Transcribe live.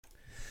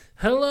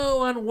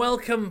Hello and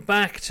welcome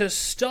back to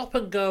Stop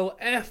and Go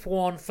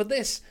F1 for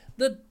this,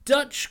 the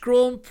Dutch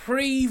Grand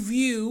Prix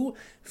view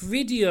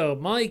video.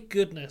 My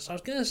goodness, I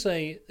was going to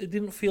say it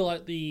didn't feel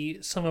like the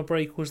summer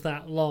break was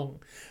that long,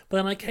 but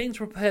then I came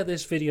to prepare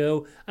this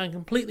video and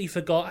completely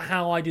forgot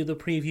how I do the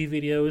preview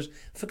videos,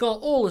 forgot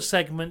all the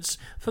segments,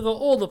 forgot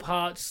all the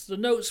parts, the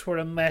notes were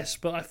a mess,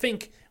 but I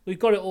think we've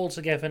got it all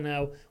together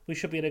now. We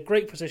should be in a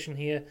great position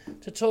here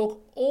to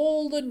talk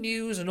all the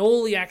news and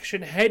all the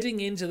action heading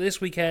into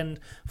this weekend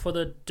for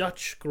the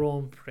Dutch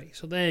Grand Prix.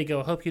 So there you go.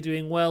 I hope you're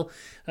doing well.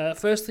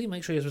 Firstly,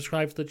 make sure you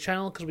subscribe to the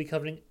channel because we'll be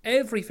covering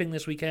everything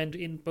this weekend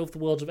in both the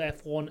worlds of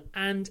F1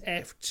 and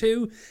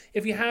F2.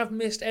 If you have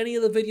missed any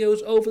of the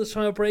videos over the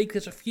summer break,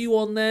 there's a few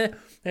on there.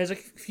 There's a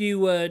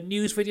few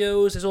news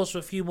videos. There's also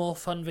a few more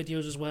fun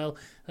videos as well.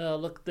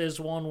 Look, there's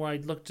one where I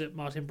looked at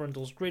Martin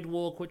Brundle's grid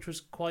walk, which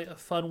was quite a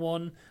fun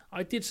one.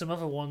 I did some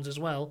other ones as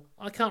well.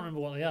 I can't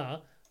remember what they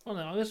are. Oh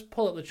no, I'll just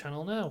pull up the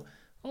channel now.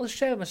 I'll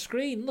share my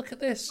screen. Look at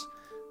this.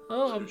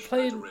 Oh, I'm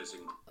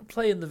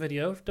playing the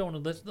video. Don't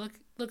want to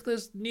look.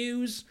 There's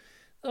news.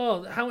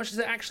 Oh, how much does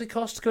it actually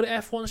cost to go to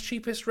F1's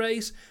cheapest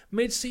race?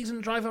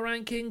 Mid-season driver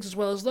rankings, as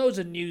well as loads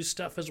of news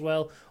stuff as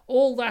well.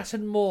 All that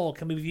and more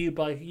can be viewed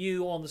by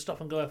you on the Stop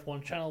and Go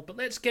F1 channel. But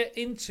let's get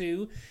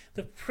into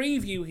the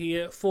preview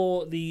here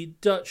for the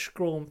Dutch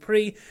Grand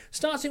Prix,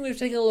 starting with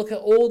taking a look at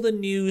all the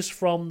news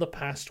from the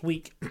past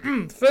week.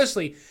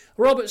 Firstly,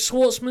 Robert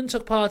Schwartzman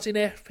took part in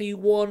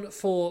FP1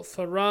 for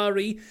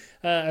Ferrari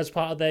as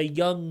part of their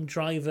Young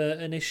Driver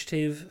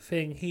Initiative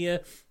thing here.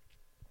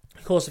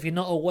 Of course, if you're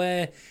not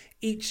aware,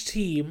 each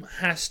team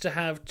has to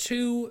have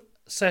two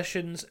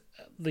sessions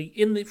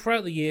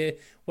throughout the year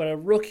where a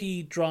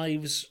rookie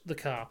drives the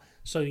car.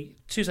 So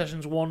 2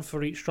 sessions, one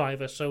for each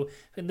driver. So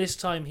in this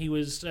time he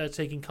was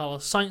taking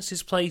Carlos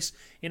Sainz's place.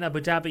 In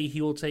Abu Dhabi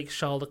he will take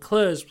Charles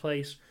Leclerc's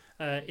place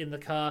in the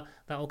car.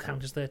 That will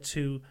count as their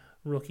 2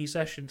 rookie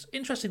sessions.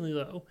 Interestingly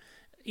though,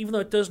 even though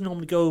it does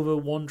normally go over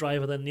one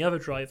driver then the other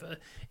driver,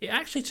 it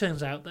actually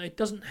turns out that it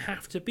doesn't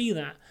have to be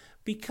that.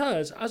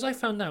 Because, as I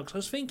found out, because I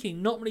was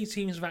thinking not many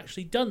teams have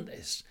actually done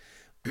this.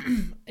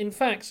 In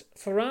fact,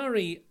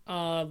 Ferrari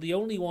are the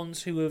only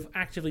ones who have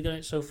actively done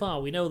it so far.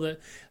 We know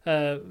that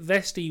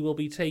Vesti will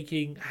be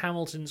taking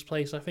Hamilton's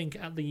place, I think,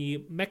 at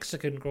the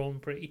Mexican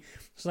Grand Prix.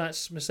 So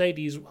that's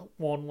Mercedes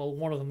one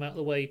of them out of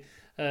the way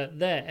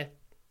there.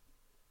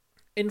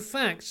 In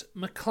fact,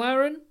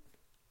 McLaren,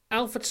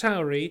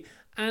 AlphaTauri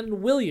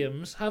and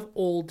Williams have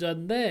all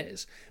done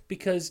theirs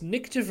because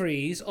Nick de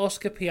Vries,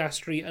 Oscar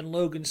Piastri and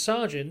Logan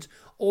Sargent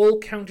all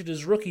counted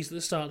as rookies at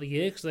the start of the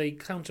year because they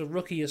count a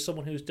rookie as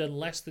someone who's done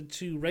less than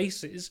 2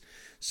 races.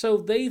 So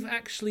they've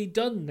actually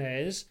done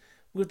theirs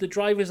with the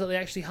drivers that they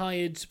actually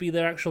hired to be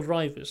their actual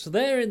drivers. So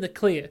they're in the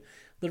clear.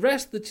 The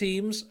rest of the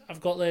teams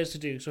have got theirs to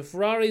do. So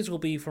Ferraris will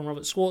be from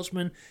Robert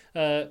Schwartzman.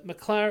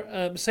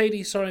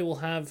 Mercedes, will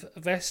have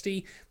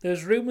Vesti.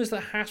 There's rumours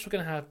that Haas were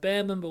going to have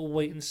Behrman, but we'll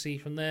wait and see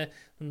from there.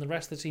 And the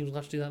rest of the teams will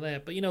have to do that there.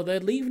 But, they're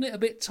leaving it a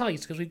bit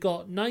tight because we've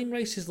got 9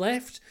 races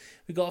left.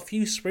 We've got a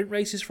few sprint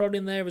races thrown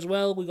in there as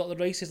well. We've got the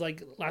races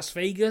like Las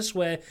Vegas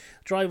where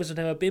drivers have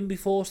never been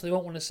before, so they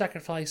won't want to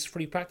sacrifice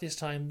free practice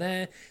time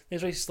there.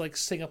 There's races like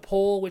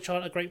Singapore, which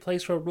aren't a great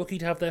place for a rookie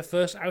to have their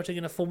first outing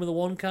in a Formula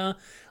 1 car.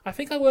 I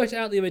think I worked it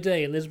out the other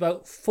day, and there's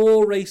about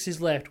 4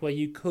 races left where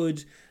you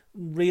could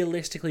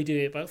realistically do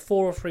it, about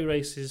 4 or 3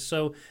 races.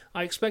 So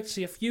I expect to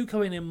see a few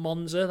coming in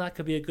Monza. That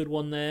could be a good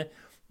one there.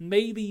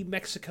 Maybe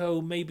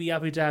Mexico, maybe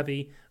Abu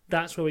Dhabi.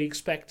 That's where we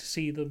expect to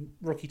see the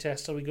rookie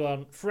test so we go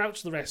on throughout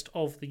the rest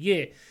of the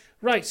year.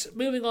 Right,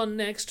 moving on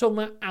next, talking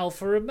about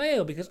Alfa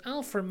Romeo, because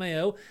Alfa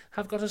Romeo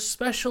have got a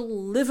special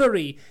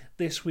livery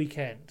this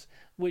weekend,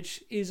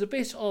 which is a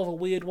bit of a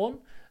weird one,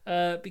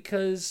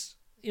 because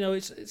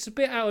it's a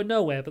bit out of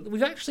nowhere, but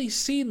we've actually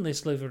seen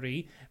this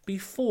livery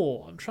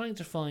before. I'm trying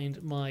to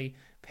find my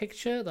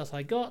picture that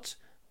I got.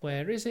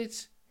 Where is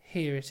it?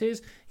 Here it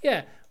is.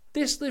 Yeah,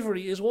 this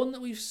livery is one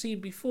that we've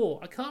seen before.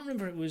 I can't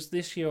remember if it was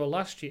this year or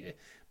last year,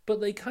 but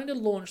they kind of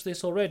launched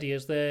this already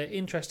as their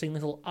interesting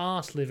little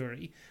art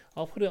livery.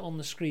 I'll put it on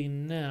the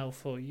screen now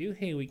for you.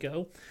 Here we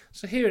go.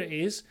 So here it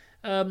is.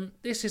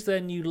 This is their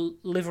new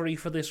livery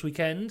for this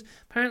weekend.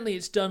 Apparently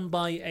it's done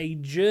by a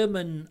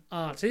German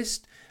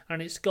artist,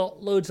 and it's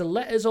got loads of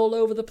letters all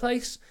over the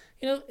place.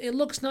 It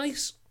looks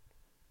nice.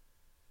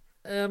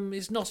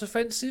 It's not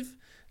offensive.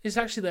 It's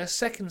actually their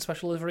second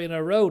special livery in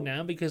a row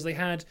now because they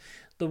had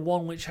the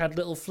one which had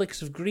little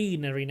flicks of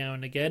green every now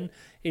and again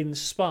in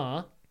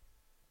Spa.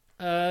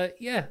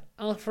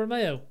 Alfa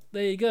Romeo.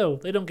 There you go.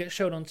 They don't get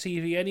shown on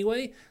TV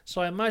anyway,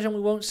 so I imagine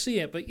we won't see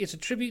it, but it's a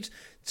tribute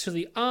to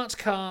the art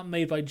car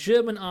made by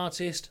German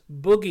artist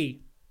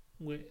Boogie.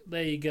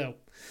 There you go.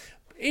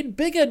 In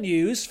bigger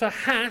news for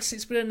Haas,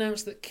 it's been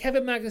announced that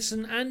Kevin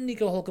Magnussen and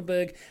Nico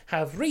Hülkenberg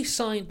have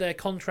re-signed their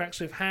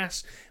contracts with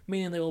Haas,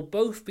 meaning they will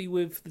both be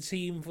with the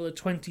team for the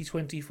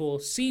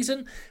 2024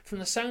 season. From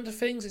the sound of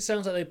things, it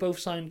sounds like they both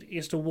signed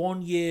just a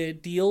 1-year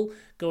deal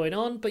going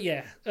on. But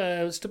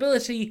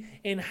stability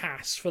in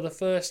Haas for the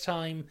first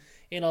time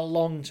in a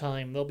long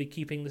time. They'll be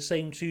keeping the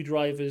same two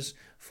drivers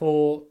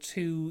for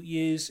 2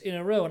 years in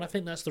a row, and I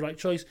think that's the right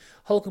choice.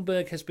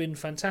 Hülkenberg has been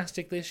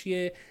fantastic this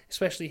year,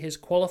 especially his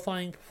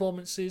qualifying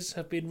performances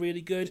have been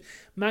really good.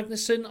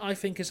 Magnussen, I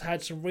think, has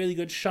had some really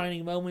good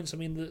shining moments. I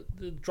mean,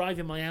 the drive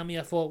in Miami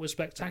I thought was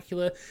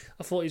spectacular.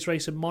 I thought his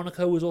race in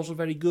Monaco was also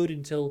very good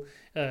until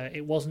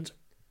it wasn't.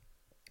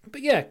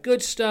 But yeah,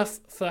 good stuff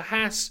for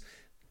Haas.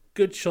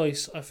 Good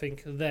choice, I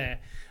think, there.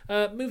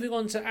 Moving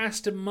on to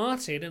Aston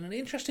Martin, and an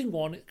interesting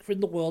one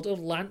in the world of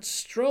Lance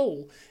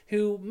Stroll,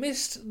 who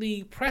missed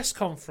the press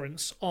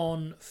conference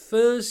on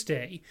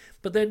Thursday,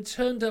 but then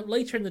turned up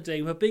later in the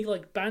day with a big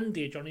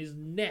bandage on his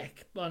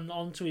neck and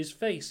onto his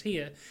face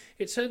here.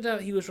 It turned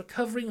out he was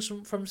recovering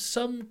from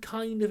some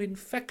kind of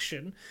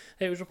infection.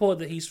 It was reported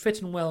that he's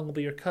fit and well and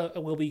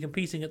will be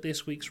competing at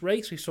this week's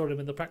race. We saw him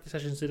in the practice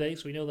sessions today,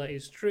 so we know that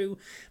is true.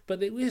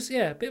 But it was,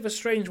 a bit of a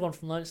strange one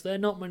from Lance there.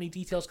 Not many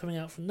details coming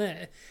out from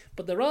there.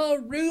 But there are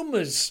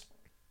rumours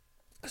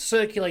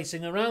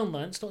circulating around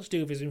Lance, not to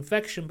do with his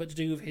infection, but to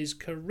do with his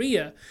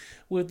career,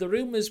 with the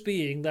rumours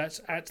being that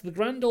at the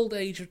grand old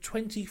age of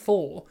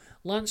 24,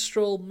 Lance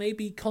Stroll may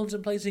be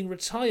contemplating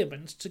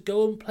retirement to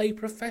go and play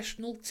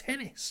professional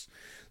tennis.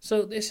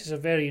 So this is a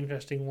very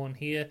interesting one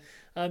here.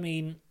 I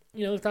mean,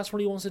 if that's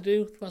what he wants to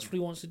do, that's what he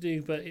wants to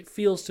do, but it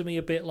feels to me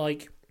a bit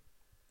like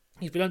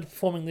he's been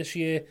underperforming this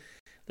year.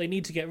 They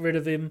need to get rid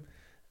of him.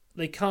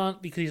 They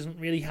can't because he doesn't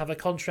really have a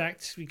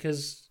contract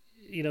because,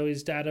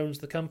 his dad owns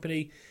the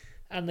company.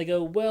 And they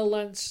go, well,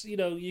 Lance,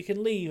 you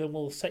can leave and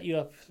we'll set you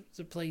up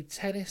to play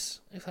tennis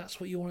if that's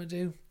what you want to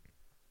do.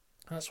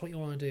 That's what you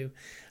want to do.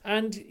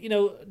 And,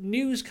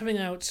 news coming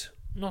out,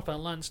 not about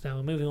Lance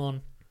now, moving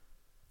on.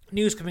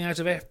 News coming out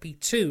of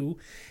FP2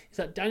 is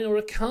that Daniel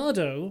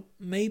Ricciardo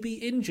may be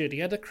injured. He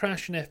had a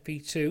crash in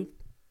FP2.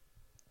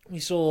 We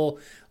saw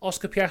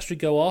Oscar Piastri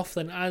go off.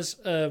 Then as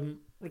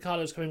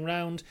Ricciardo's coming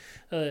round,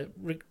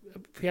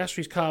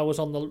 Piastri's car was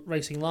on the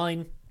racing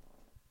line.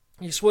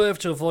 He swerved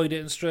to avoid it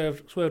and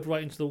swerved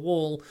right into the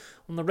wall.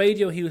 On the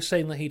radio, he was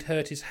saying that he'd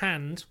hurt his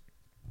hand.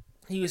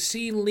 He was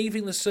seen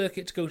leaving the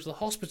circuit to go to the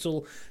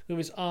hospital with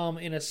his arm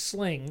in a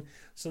sling.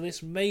 So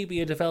this may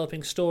be a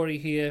developing story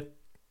here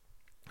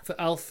for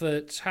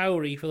Alpha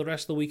Tauri for the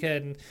rest of the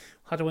weekend.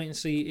 We'll have to wait and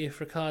see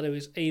if Ricciardo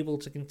is able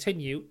to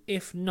continue.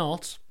 If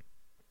not,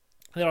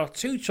 there are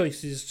two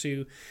choices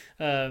to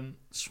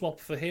swap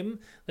for him.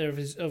 There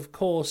is, of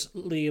course,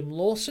 Liam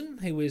Lawson,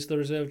 who is the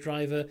reserve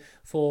driver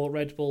for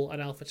Red Bull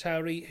and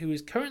AlphaTauri, who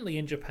is currently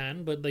in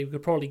Japan, but they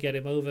could probably get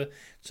him over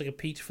to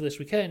compete for this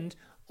weekend.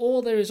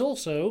 Or there is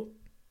also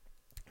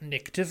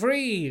Nick de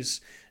Vries,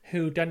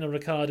 who Daniel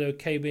Ricciardo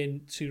came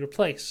in to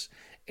replace.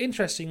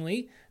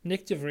 Interestingly,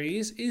 Nick de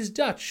Vries is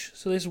Dutch,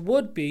 so this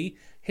would be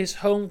his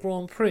home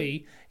Grand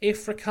Prix.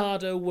 If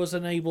Ricciardo was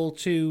unable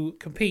to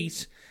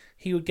compete,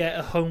 he would get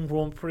a home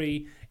Grand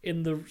Prix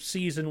in the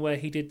season where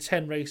he did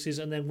 10 races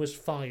and then was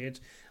fired.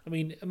 I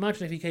mean,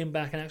 imagine if he came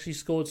back and actually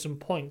scored some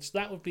points.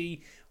 That would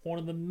be one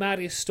of the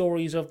maddest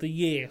stories of the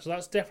year. So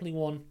that's definitely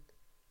one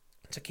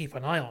to keep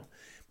an eye on.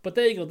 But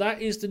there you go.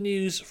 That is the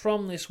news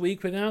from this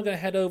week. We're now going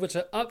to head over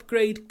to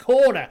Upgrade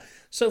Corner.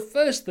 So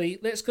firstly,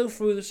 let's go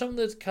through some of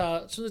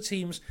the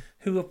teams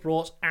who have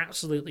brought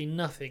absolutely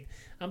nothing.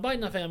 And by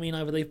nothing, I mean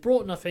either they've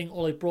brought nothing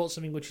or they've brought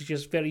something which is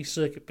just very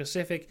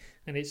circuit-specific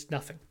and it's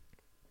nothing.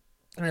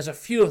 And there's a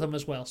few of them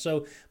as well.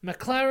 So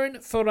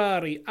McLaren,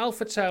 Ferrari,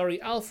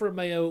 AlphaTauri, Alfa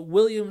Romeo,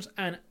 Williams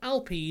and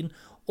Alpine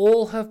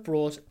all have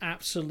brought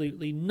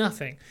absolutely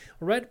nothing.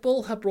 Red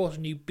Bull have brought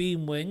a new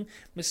beam wing.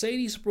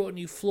 Mercedes have brought a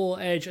new floor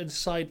edge and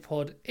side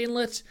pod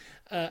inlet,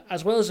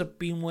 as well as a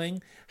beam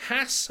wing.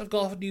 Haas have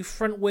got a new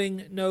front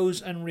wing,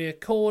 nose and rear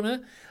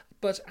corner.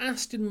 But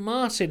Aston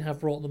Martin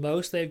have brought the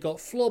most. They've got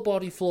floor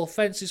body, floor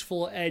fences,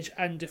 floor edge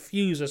and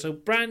diffuser. So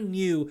brand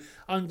new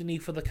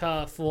underneath of the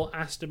car for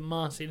Aston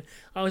Martin.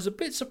 I was a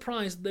bit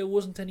surprised that there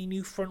wasn't any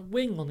new front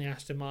wing on the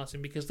Aston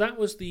Martin because that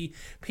was the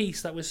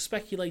piece that was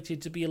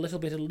speculated to be a little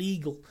bit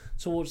illegal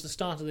towards the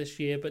start of this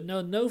year. But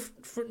no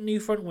new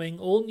front wing,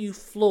 all new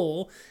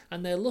floor,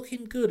 and they're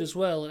looking good as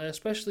well,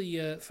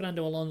 especially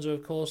Fernando Alonso,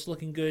 of course,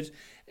 looking good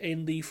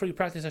in the free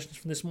practice sessions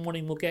from this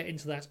morning. We'll get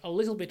into that a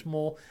little bit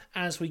more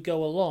as we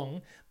go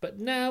along. But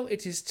now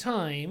it is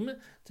time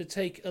to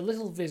take a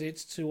little visit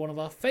to one of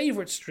our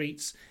favourite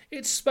streets.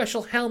 It's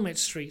Special Helmet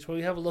Street, where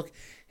we have a look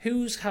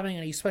who's having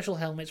any special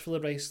helmets for the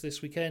race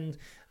this weekend.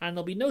 And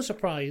there'll be no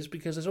surprise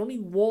because there's only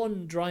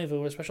one driver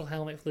with a special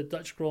helmet for the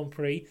Dutch Grand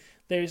Prix.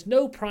 There is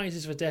no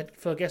prizes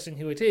for guessing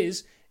who it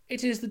is.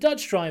 It is the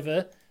Dutch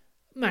driver,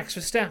 Max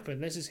Verstappen.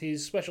 This is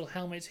his special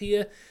helmet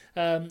here.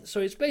 So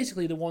it's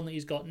basically the one that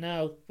he's got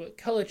now, but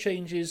colour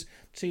changes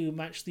to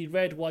match the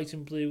red, white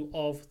and blue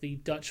of the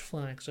Dutch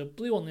flag. So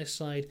blue on this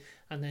side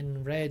and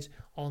then red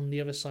on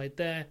the other side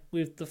there,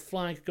 with the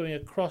flag going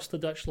across the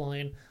Dutch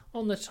line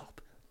on the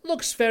top.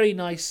 Looks very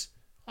nice.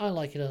 I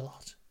like it a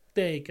lot.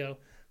 There you go.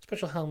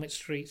 Special Helmet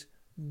Street.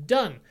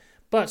 Done.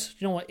 But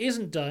you know what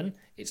isn't done?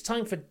 It's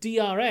time for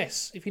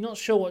DRS. If you're not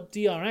sure what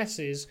DRS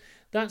is,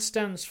 that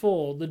stands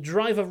for the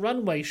Driver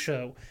Runway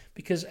Show,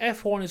 because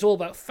F1 is all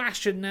about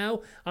fashion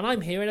now, and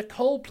I'm here in a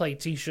Coldplay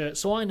t-shirt,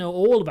 so I know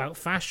all about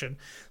fashion.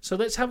 So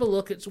let's have a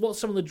look at what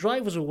some of the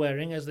drivers were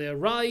wearing as they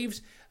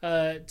arrived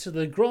to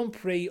the Grand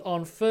Prix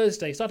on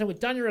Thursday, starting with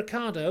Daniel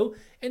Ricciardo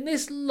in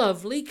this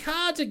lovely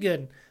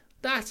cardigan.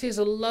 That is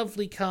a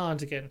lovely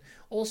cardigan.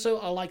 Also,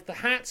 I like the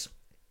hat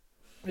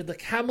with the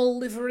camel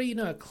livery,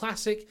 a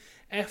classic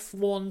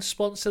F1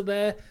 sponsor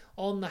there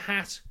on the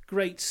hat.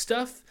 Great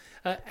stuff.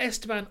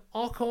 Esteban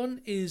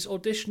Ocon is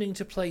auditioning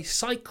to play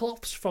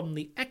Cyclops from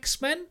the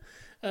X-Men.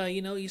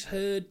 He's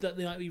heard that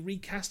they might be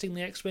recasting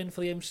the X-Men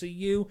for the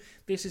MCU.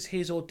 This is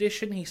his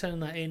audition. He's sending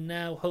that in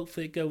now.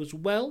 Hopefully it goes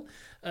well.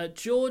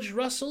 George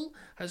Russell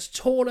has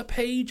torn a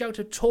page out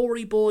of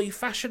Tory Boy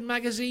fashion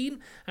magazine,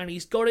 and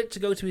he's got it to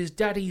go to his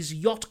daddy's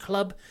yacht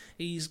club.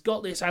 He's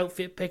got this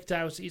outfit picked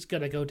out. He's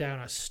going to go down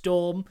a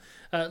storm.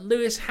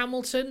 Lewis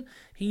Hamilton,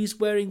 he's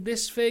wearing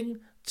this thing.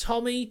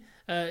 Tommy,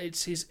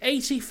 it's his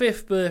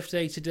 85th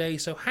birthday today,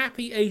 so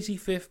happy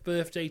 85th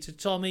birthday to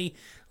Tommy.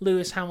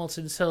 Lewis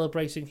Hamilton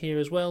celebrating here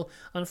as well.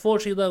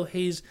 Unfortunately, though,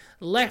 his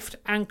left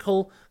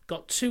ankle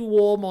got too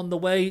warm on the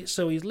way,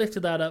 so he's lifted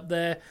that up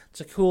there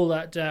to cool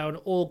that down.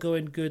 All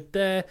going good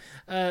there.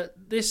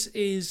 This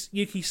is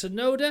Yuki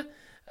Tsunoda.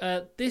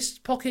 This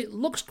pocket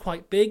looks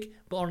quite big,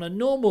 but on a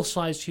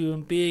normal-sized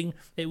human being,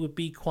 it would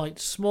be quite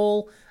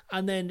small.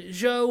 And then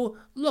Zhou,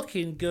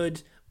 looking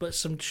good, but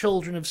some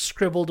children have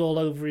scribbled all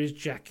over his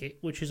jacket,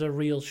 which is a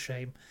real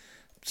shame.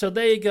 So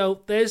there you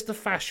go. There's the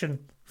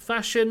fashion.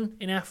 Fashion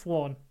in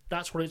F1.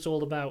 That's what it's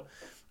all about.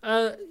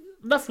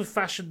 Enough with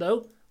fashion,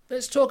 though.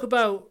 Let's talk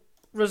about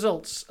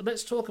results.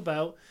 Let's talk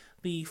about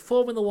the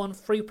Formula 1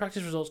 free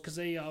practice results, because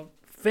they are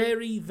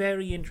very,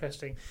 very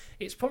interesting.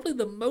 It's probably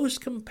the most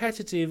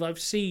competitive I've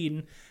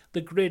seen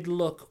the grid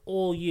look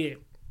all year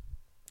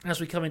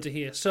as we come into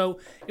here. So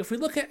if we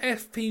look at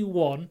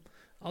FP1,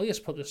 I'll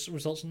just put the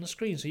results on the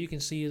screen so you can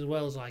see as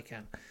well as I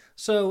can.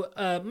 So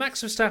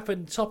Max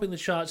Verstappen topping the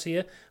charts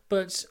here,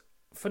 but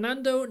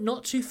Fernando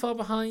not too far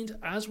behind,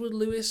 as with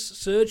Lewis.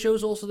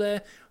 Sergio's also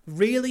there.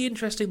 Really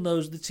interesting,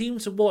 those. The team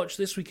to watch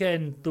this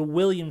weekend, the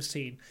Williams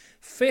team.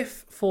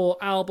 5th for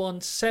Albon,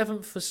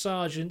 7th for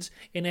Sargent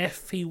in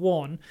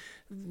FP1.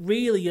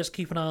 Really just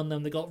keep an eye on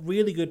them. They got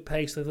really good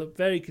pace. They've looked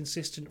very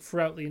consistent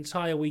throughout the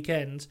entire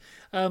weekend.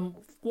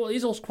 What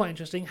is also quite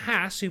interesting,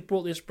 Haas, who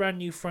brought this brand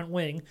new front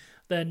wing,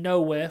 they're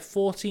nowhere.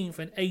 14th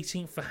and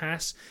 18th for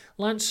Haas.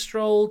 Lance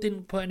Stroll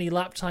didn't put any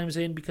lap times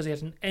in because he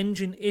had an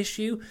engine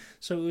issue,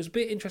 so it was a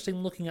bit interesting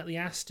looking at the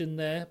Aston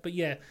there. But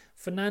yeah,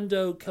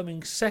 Fernando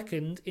coming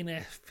second in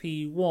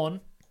FP1.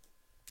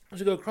 As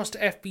we go across to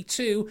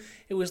FP2,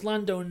 it was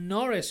Lando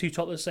Norris who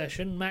topped the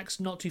session. Max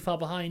not too far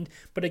behind.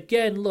 But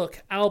again,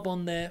 look,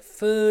 Albon there,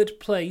 3rd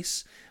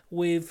place,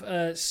 with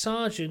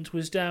Sargent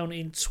was down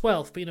in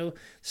 12th. But,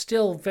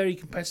 still very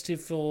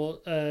competitive for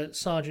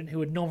Sargent, who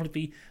would normally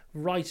be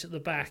right at the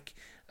back.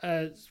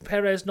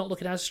 Perez not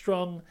looking as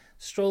strong.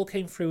 Stroll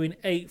came through in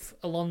 8th,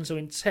 Alonso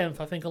in 10th.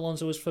 I think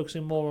Alonso was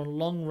focusing more on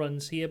long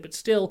runs here, but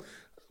still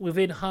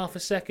within half a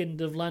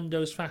second of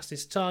Lando's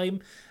fastest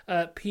time.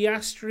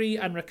 Piastri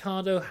and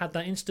Ricciardo had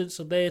that instance,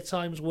 so their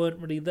times weren't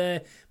really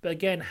there. But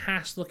again,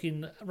 Haas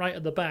looking right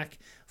at the back.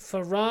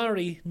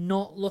 Ferrari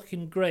not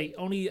looking great.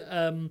 Only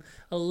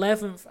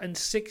 11th and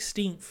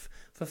 16th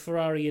for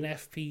Ferrari in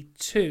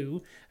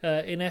FP2.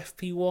 In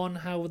FP1,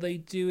 how were they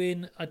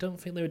doing? I don't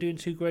think they were doing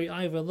too great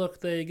either.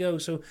 Look, there you go.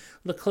 So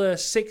Leclerc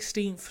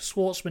 16th,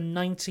 Schwartzman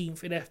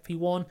 19th in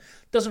FP1.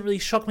 Doesn't really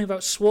shock me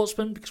about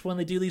Schwartzman, because when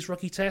they do these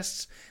rookie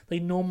tests, they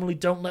normally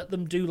don't let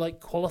them do like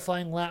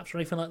qualifying laps or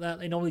anything like that.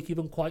 They normally keep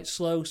them quite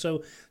slow.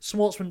 So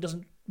Schwartzman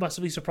doesn't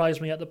massively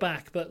surprise me at the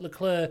back, but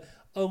Leclerc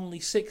only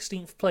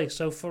 16th place.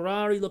 So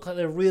Ferrari look like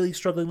they're really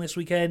struggling this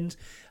weekend,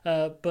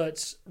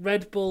 but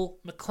Red Bull,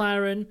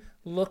 McLaren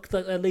look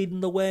like they're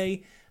leading the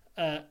way.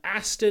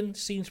 Aston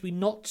seems to be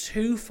not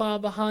too far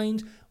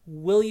behind.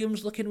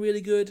 Williams looking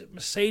really good.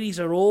 Mercedes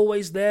are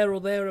always there or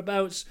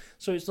thereabouts,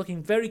 so it's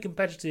looking very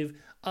competitive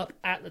up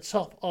at the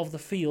top of the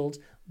field.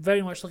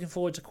 Very much looking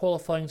forward to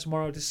qualifying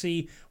tomorrow to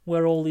see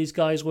where all these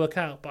guys work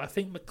out. But I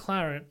think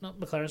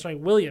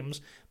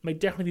Williams may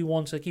definitely be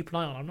one to keep an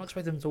eye on. I'm not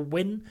expecting them to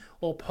win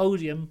or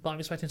podium, but I'm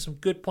expecting some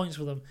good points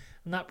for them.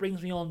 And that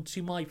brings me on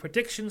to my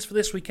predictions for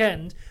this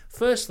weekend.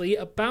 Firstly,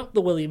 about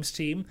the Williams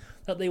team,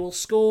 that they will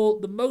score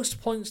the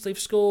most points they've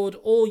scored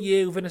all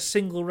year within a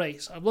single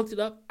race. I've looked it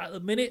up. At the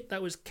minute,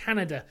 that was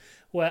Canada,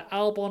 where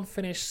Albon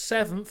finished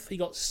 7th. He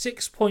got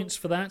 6 points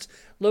for that.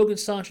 Logan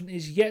Sargent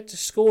is yet to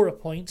score a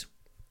point.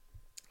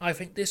 I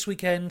think this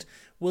weekend,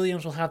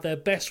 Williams will have their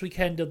best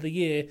weekend of the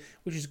year,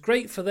 which is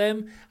great for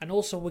them. And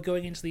also, we're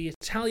going into the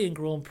Italian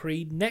Grand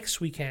Prix next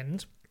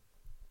weekend,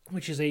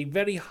 which is a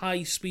very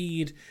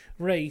high-speed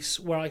race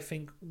where I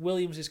think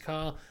Williams'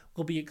 car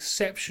will be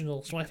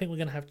exceptional. So I think we're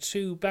going to have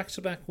 2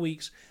 back-to-back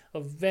weeks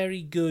of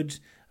very good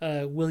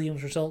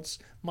Williams results.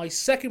 My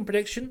second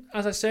prediction,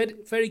 as I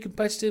said, very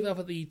competitive up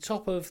at the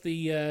top of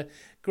the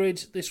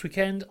grid this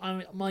weekend.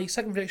 My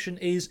second prediction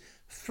is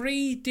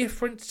 3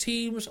 different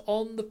teams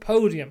on the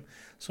podium.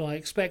 So I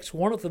expect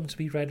one of them to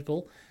be Red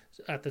Bull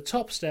at the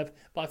top step,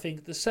 but I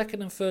think the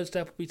second and third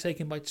step will be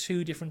taken by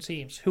 2 different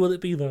teams. Who will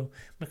it be though?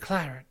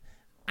 McLaren,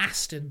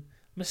 Aston,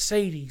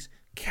 Mercedes.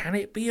 Can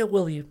it be a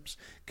Williams?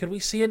 Could we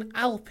see an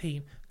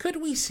Alpine? Could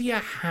we see a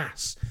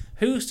Haas?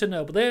 Who's to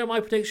know? But there are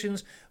my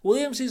predictions.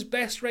 Williams'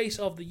 best race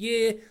of the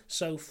year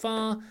so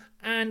far,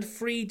 and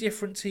 3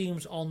 different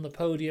teams on the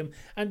podium.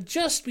 And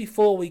just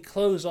before we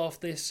close off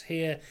this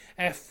here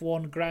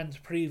F1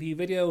 Grand Preview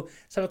video,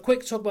 let's have a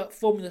quick talk about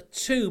Formula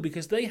 2,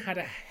 because they had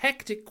a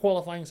hectic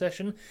qualifying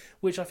session,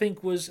 which I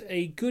think was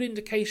a good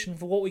indication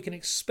for what we can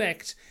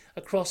expect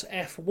across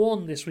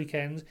F1 this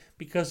weekend,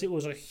 because it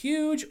was a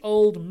huge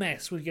old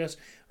mess with just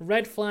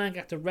red flag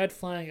after red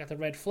flag after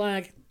red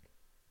flag.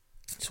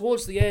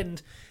 Towards the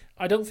end,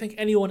 I don't think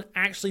anyone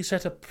actually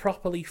set a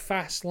properly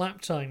fast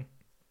lap time.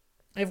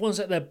 Everyone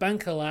set their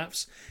banker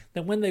laps.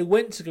 Then when they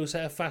went to go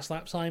set a fast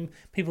lap time,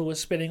 people were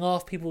spinning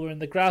off, people were in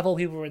the gravel,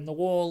 people were in the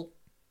wall.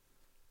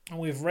 And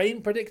with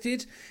rain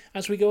predicted,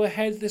 as we go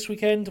ahead this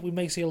weekend, we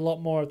may see a lot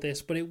more of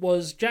this. But it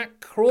was Jack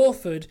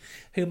Crawford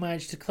who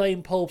managed to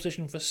claim pole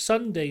position for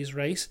Sunday's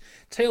race.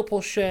 Théo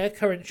Pourchaire,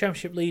 current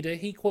championship leader,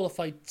 he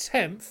qualified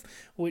 10th,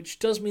 which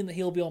does mean that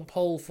he'll be on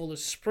pole for the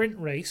sprint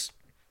race.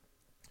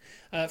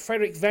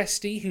 Frederick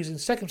Vesti, who's in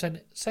second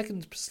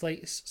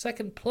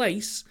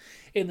place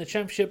in the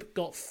championship,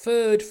 got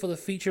 3rd for the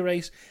feature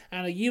race,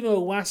 and Ayumu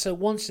Iwasa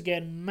once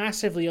again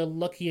massively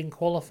unlucky in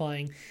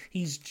qualifying.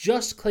 He's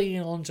just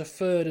clinging on to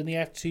 3rd in the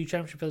F2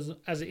 championship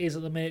as it is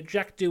at the minute.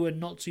 Jack Doohan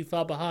not too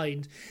far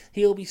behind.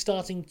 He'll be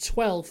starting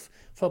 12th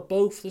for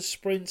both the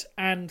sprint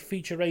and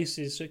feature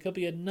races, so it could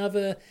be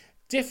another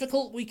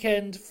difficult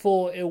weekend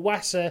for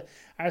Iwasa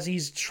as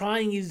he's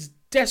trying his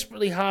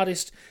desperately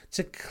hardest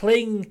to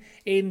cling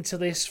into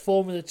this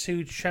Formula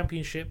 2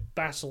 championship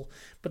battle.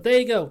 But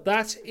there you go.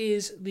 That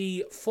is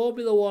the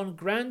Formula 1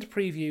 Grand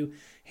Preview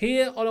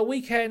here on a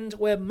weekend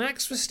where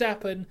Max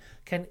Verstappen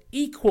can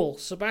equal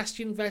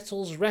Sebastian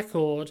Vettel's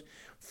record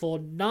for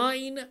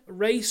 9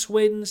 race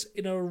wins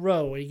in a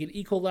row. He can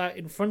equal that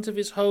in front of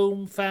his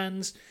home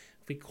fans.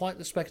 It'll be quite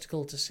the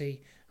spectacle to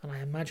see, and I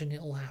imagine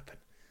it'll happen.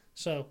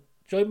 So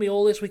join me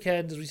all this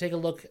weekend as we take a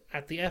look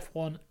at the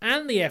F1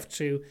 and the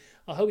F2.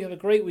 I hope you have a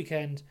great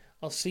weekend.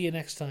 I'll see you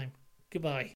next time. Goodbye.